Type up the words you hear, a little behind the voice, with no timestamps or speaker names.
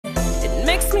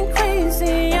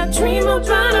dream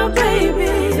about our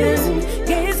babies.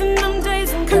 Gazing them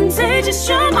days and contagious,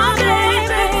 you're my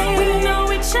baby. We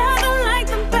know each other like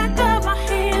the back of our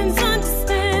hands.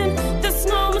 Understand, there's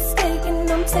no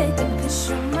mistaking, I'm taking, 'cause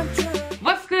you're my dream.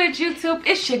 What's good, YouTube?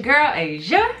 It's your girl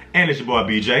Asia. And it's your boy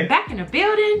BJ. Back in the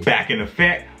building. Back in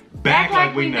effect. Back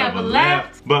like we never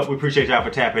left. But we appreciate y'all for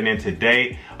tapping in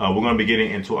today. We're going to be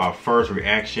getting into our first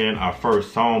reaction, our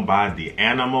first song by The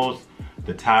Animals.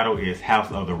 The title is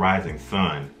House of the Rising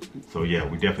Sun. So yeah,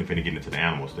 we definitely finna get into The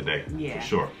Animals today. Yeah. For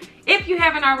sure. If you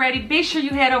haven't already, be sure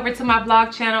you head over to my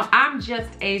blog channel, I'm Just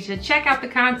Asia. Check out the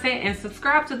content and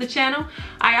subscribe to the channel.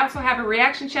 I also have a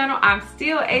reaction channel, I'm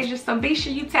Still Asia, so be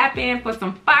sure you tap in for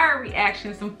some fire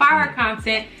reactions, some fire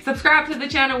content. Subscribe to the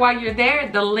channel while you're there.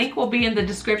 The link will be in the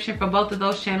description for both of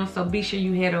those channels, so be sure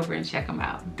you head over and check them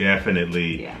out.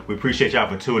 Definitely. Yeah. We appreciate y'all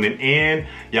for tuning in.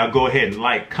 Y'all go ahead and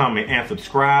like, comment, and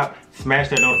subscribe. Smash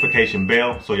that notification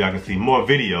bell so y'all can see more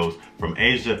videos from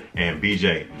Asia and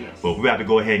BJ. Yes. But we have to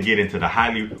go ahead and get into the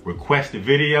highly requested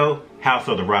video, House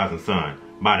of the Rising Sun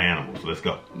by The Animals. So let's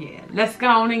go. Yeah, let's go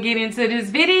on and get into this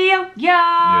video, y'all.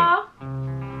 Yeah.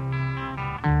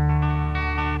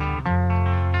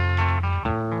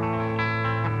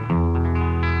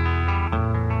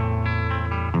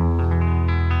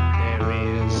 There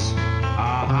is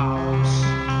a house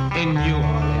in New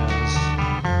Orleans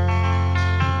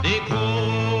they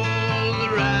call the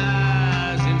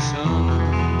Rising Sun,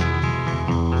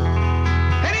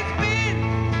 and it's been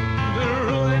the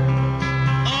ruin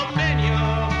of many a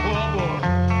poor boy.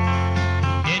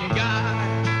 In God,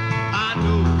 I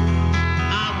know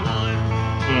I'm one.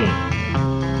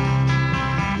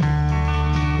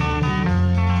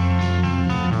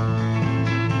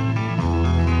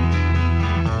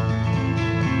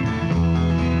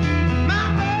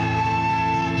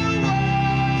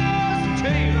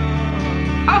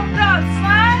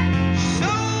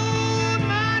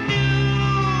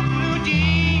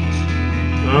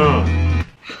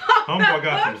 Humble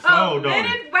got some soul, don't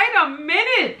he? Wait a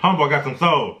minute. Humble got some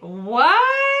soul.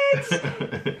 What?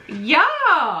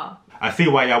 Y'all. I see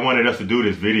why y'all wanted us to do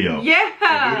this video. Yeah.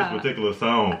 To do this particular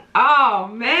song. Oh,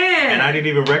 man. And I didn't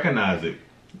even recognize it.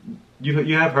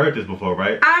 You have heard this before,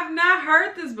 right? I've not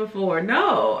heard this before.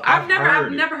 No, I've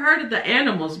never heard of The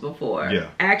Animals before. Yeah.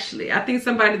 Actually, I think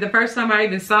the first time I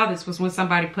even saw this was when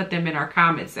somebody put them in our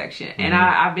comment section, and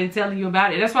I've been telling you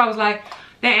about it. That's why I was like,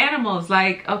 The Animals.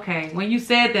 Like, okay, when you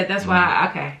said that, that's why.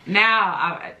 Okay, now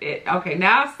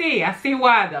I see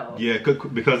why though. Yeah,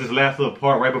 because this last little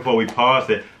part right before we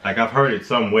paused it, like I've heard it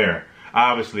somewhere.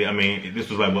 Obviously, I mean, this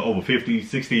was like what, over 50,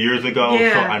 60 years ago.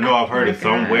 Yeah. So I know I've heard it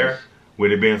somewhere.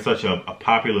 With it being such a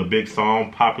popular big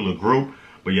song, popular group.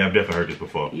 But yeah, I've definitely heard this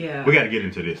before. Yeah. We got to get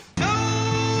into this.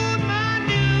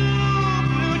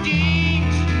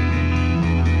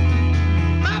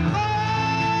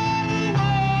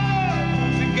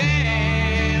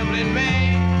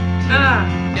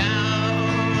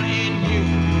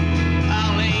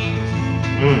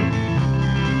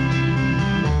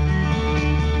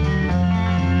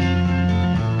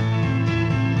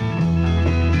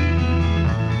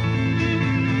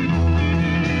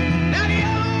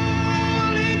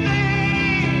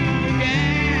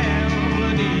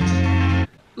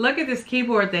 Look at this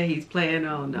keyboard that he's playing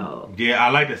on, though. Yeah, I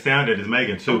like the sound that it's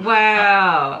making too.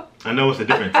 Wow. I know it's a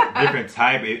different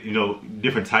type,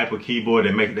 different type of keyboard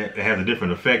that has a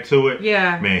different effect to it.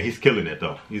 Yeah. Man, he's killing it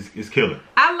though. He's killing.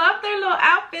 I love their little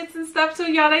outfits and stuff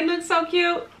too, y'all. They look so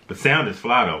cute. The sound is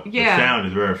fly though. Yeah. The sound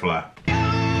is very fly.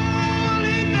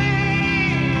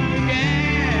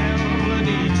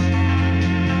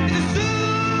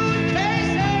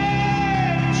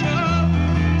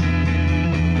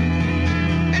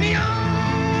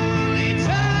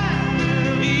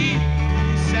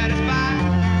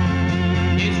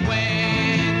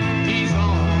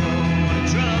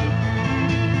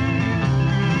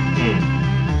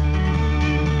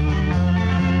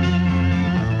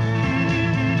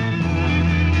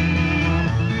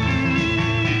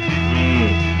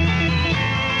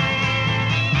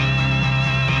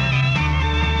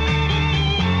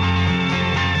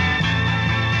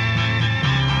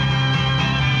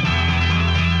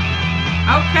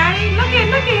 Okay,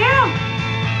 look at him.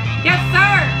 Yes,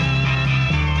 sir.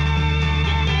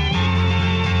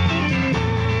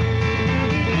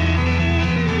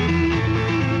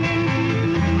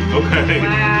 Okay.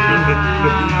 Wow.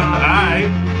 All right.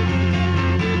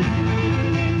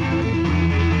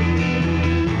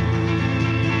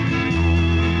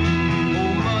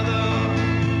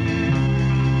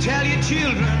 Tell your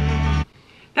children.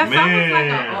 That's almost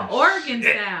like an organ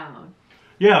sound.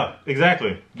 Yeah,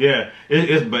 exactly. Yeah,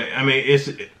 but I mean,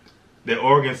 the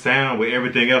organ sound with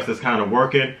everything else that's kind of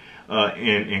working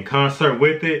in concert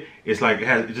with it, it's like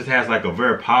it just has like a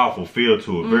very powerful feel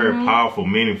to it, very powerful,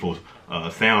 meaningful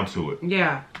sound to it.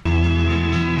 Yeah. Oh,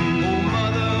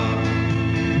 mother,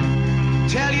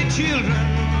 tell your children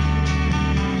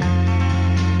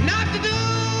not to do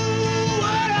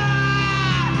what I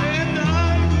have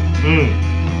done.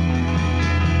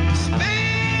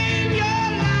 Spend your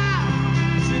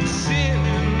lives in sin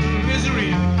and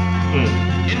misery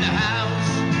in the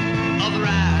house of the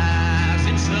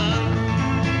rising sun.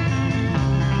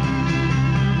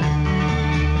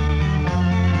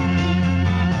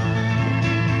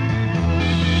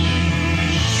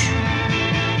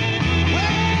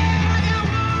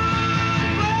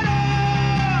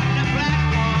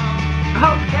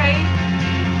 Okay.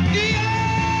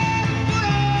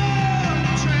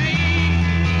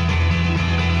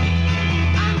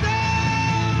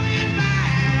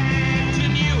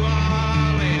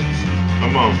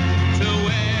 Come on.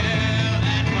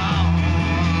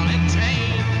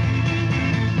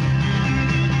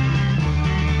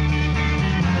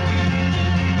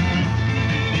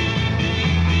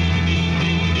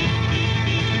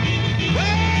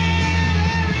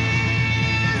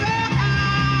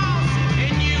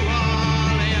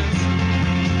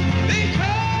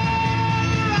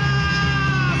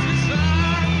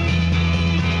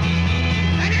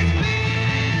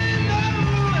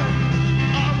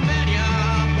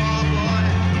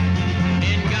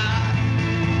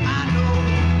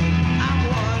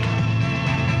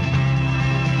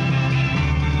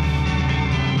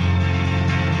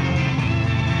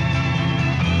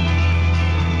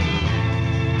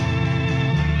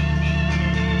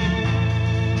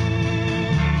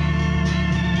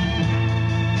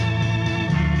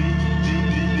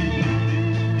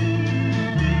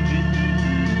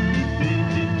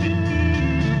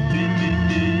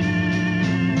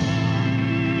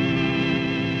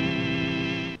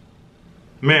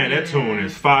 Man, that tune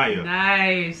is fire.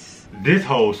 Nice. This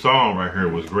whole song right here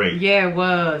was great. Yeah, it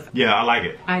was. Yeah, I like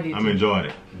it. I did I'm too. enjoying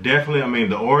it. Definitely, I mean,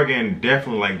 the organ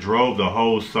definitely like drove the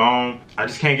whole song. I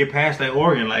just can't get past that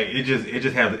organ. Like it just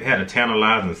had a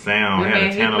tantalizing sound, Man, had a he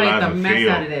played the tantalizing mess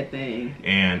feel. out of that thing.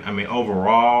 And I mean,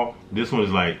 overall, this one is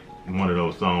like one of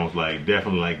those songs, like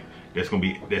definitely like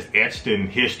that's etched in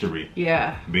history.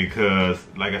 Yeah. Because,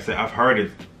 like I said, I've heard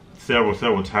it several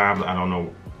times. I don't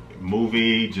know,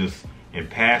 movie just in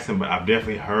passing, but I've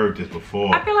definitely heard this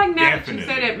before. I feel like now that you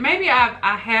said it, maybe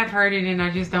I have heard it and I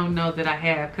just don't know that I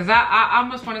have. Because I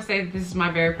almost want to say that this is my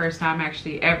very first time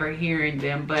actually ever hearing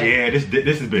them. But yeah,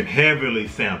 this has been heavily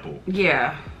sampled.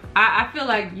 Yeah. I feel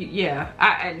like, yeah.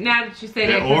 Now that you say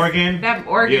that organ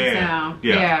sound,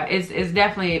 it's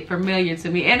definitely familiar to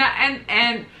me. And I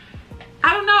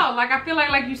don't know, like I feel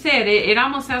like you said, it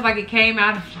almost sounds like it came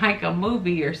out of like a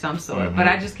movie or some sort. But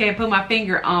I just can't put my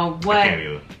finger on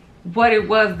what it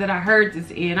was that I heard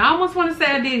this in. I almost want to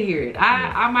say I did hear it.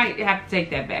 I might have to take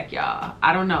that back, y'all.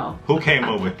 I don't know. Who came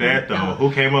up with that though?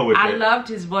 Who came up with that? I loved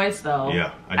his voice though.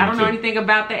 Yeah, I don't know anything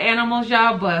about the animals,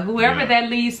 y'all, but whoever that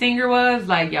lead singer was,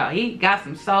 like y'all, he got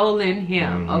some soul in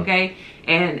him, okay?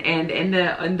 And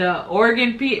the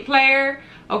organ player,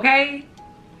 okay?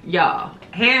 Y'all,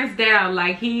 hands down,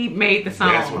 like he made the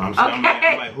song. That's what I'm saying. Okay?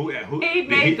 I'm like, who he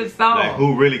made the song. Like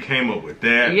who really came up with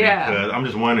that? Yeah. Because I'm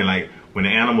just wondering, like, when the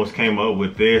animals came up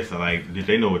with this, like, did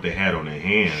they know what they had on their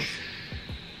hands?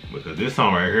 Because this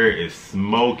song right here is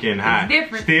smoking hot. It's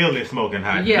different. Still is smoking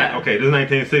hot. Yeah. Okay, this is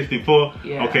 1964.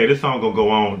 Yeah. Okay, this song gonna go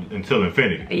on until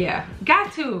infinity. Yeah,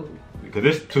 got to. Because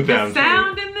this 2020. The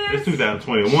sound in this? It's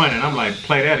 2021, and I'm like,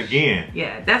 play that again.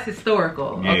 Yeah, that's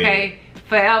historical, Yeah. okay?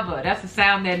 Forever. That's a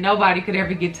sound that nobody could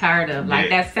ever get tired of. Like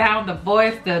that sound, the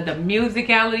voice, the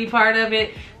musicality part of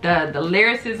it, the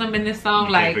lyricism in this song.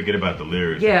 You like, can't forget about the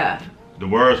lyrics. Yeah. The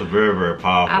words are very, very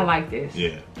powerful. I like this.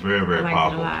 Yeah, very, very I liked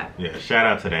powerful. it a lot. Yeah, shout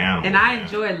out to the animals. And I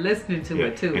enjoyed listening to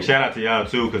it too. And shout out to y'all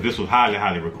too, because this was highly,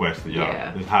 highly requested, y'all.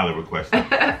 Yeah. It's highly requested.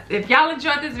 If y'all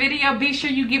enjoyed this video, be sure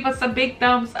you give us a big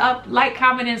thumbs up, like,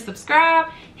 comment, and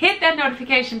subscribe. Hit that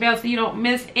notification bell so you don't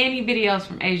miss any videos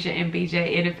from Asia and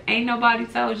BJ. And if ain't nobody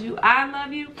told you, I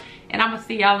love you. And I'm going to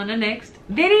see y'all in the next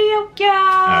video, y'all.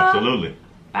 Absolutely.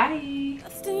 Bye.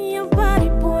 In your body,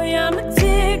 boy, I'm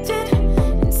addicted.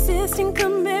 Insisting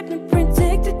commitment,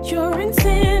 predicted your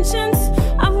intentions.